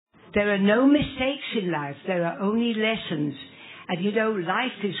there are no mistakes in life. There are only lessons. And you know,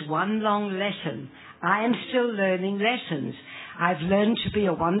 life is one long lesson. I am still learning lessons. I've learned to be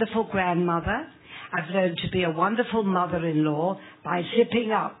a wonderful grandmother. I've learned to be a wonderful mother-in-law by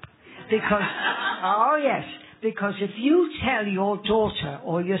zipping up. Because, oh yes, because if you tell your daughter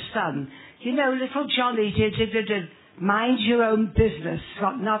or your son, you know, little Johnny did, mind your own business, it's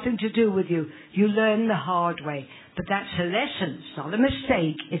got nothing to do with you, you learn the hard way. But that's a lesson. It's not a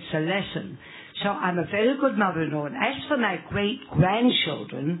mistake, it's a lesson. So I'm a very good mother-in-law. And as for my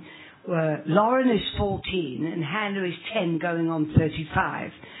great-grandchildren, Lauren is 14 and Hannah is 10 going on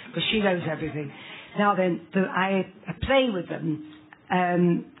 35, because she knows everything. Now then, I play with them,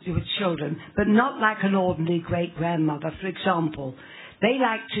 with children, but not like an ordinary great-grandmother. For example, they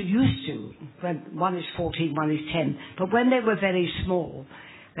used to, when one is 14, one is 10, but when they were very small,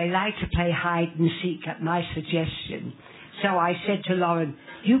 they liked to play hide and seek at my suggestion. So I said to Lauren,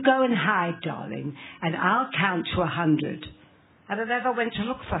 you go and hide, darling, and I'll count to 100. And I never went to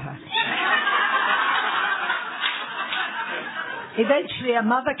look for her. Eventually, a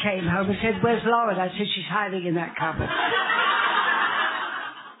mother came home and said, where's Lauren? I said, she's hiding in that cupboard.